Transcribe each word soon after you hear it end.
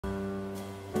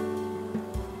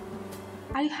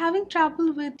Are you having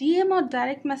trouble with DM or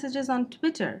direct messages on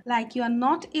Twitter? Like you are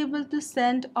not able to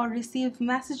send or receive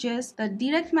messages, the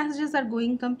direct messages are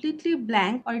going completely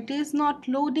blank or it is not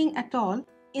loading at all?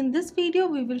 In this video,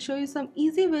 we will show you some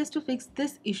easy ways to fix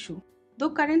this issue. Though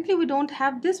currently we don't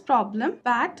have this problem,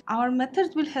 but our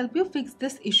methods will help you fix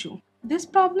this issue. This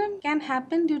problem can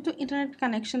happen due to internet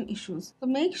connection issues. So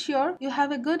make sure you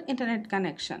have a good internet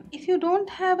connection. If you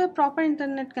don't have a proper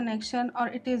internet connection or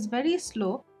it is very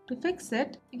slow, to fix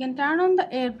it, you can turn on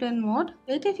the airplane mode,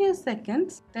 wait a few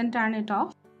seconds, then turn it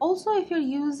off. Also, if you're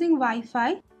using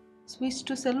Wi-Fi, switch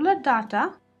to cellular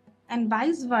data and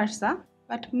vice versa.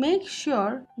 But make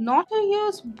sure not to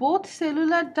use both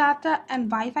cellular data and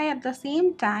Wi-Fi at the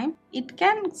same time. It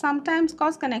can sometimes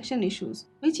cause connection issues,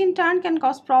 which in turn can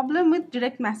cause problem with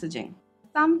direct messaging.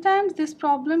 Sometimes this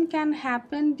problem can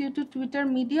happen due to Twitter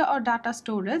media or data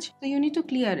storage, so you need to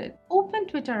clear it. Open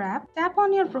Twitter app, tap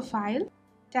on your profile,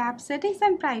 tap Settings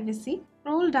and Privacy,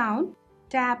 scroll down,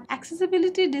 tap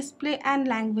Accessibility, Display and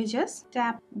Languages,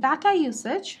 tap Data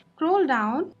Usage, scroll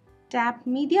down, tap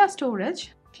Media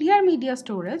Storage, clear media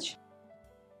storage.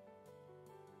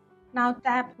 Now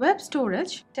tap web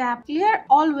storage, tap clear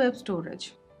all web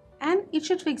storage, and it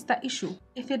should fix the issue.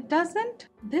 If it doesn't,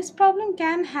 this problem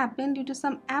can happen due to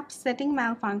some app setting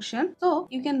malfunction. So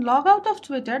you can log out of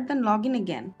Twitter, then log in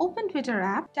again. Open Twitter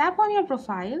app, tap on your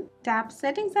profile, tap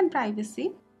Settings and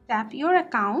Privacy, tap your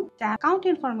account, tap account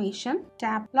information,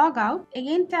 tap logout,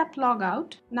 again tap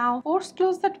logout. Now force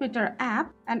close the Twitter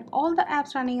app and all the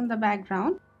apps running in the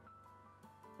background.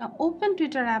 Now open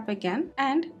Twitter app again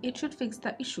and it should fix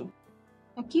the issue.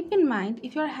 Now keep in mind,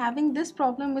 if you are having this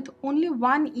problem with only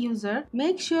one user,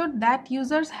 make sure that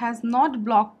user has not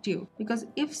blocked you, because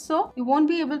if so, you won't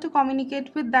be able to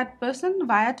communicate with that person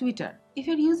via Twitter. If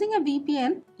you're using a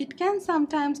VPN, it can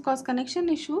sometimes cause connection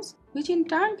issues, which in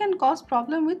turn can cause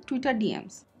problem with Twitter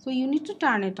DMs. So you need to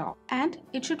turn it off and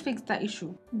it should fix the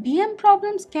issue. DM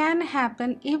problems can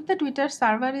happen if the Twitter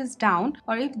server is down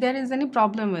or if there is any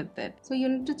problem with it. So you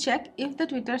need to check if the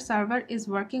Twitter server is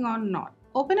working or not.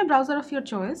 Open a browser of your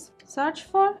choice, search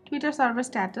for Twitter server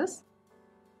status.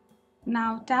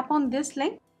 Now tap on this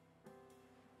link.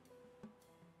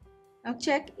 Now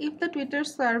check if the Twitter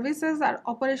services are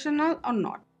operational or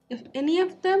not. If any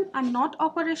of them are not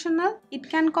operational, it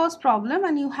can cause problem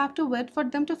and you have to wait for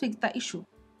them to fix the issue.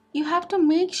 You have to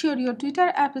make sure your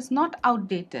Twitter app is not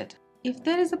outdated. If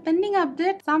there is a pending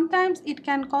update, sometimes it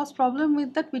can cause problem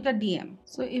with the Twitter DM.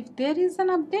 So if there is an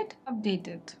update, update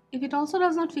it. If it also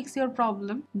does not fix your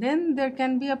problem, then there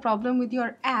can be a problem with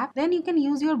your app. Then you can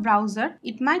use your browser.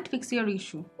 It might fix your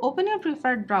issue. Open your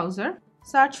preferred browser,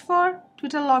 search for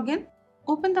Twitter login,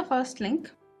 open the first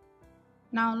link.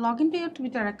 Now log into your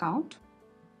Twitter account.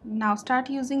 Now start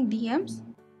using DMs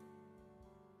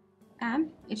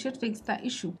and it should fix the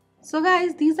issue. So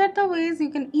guys, these are the ways you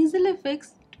can easily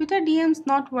fix Twitter DM's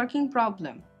not working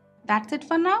problem. That's it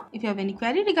for now. If you have any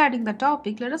query regarding the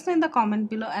topic, let us know in the comment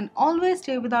below and always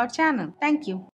stay with our channel. Thank you.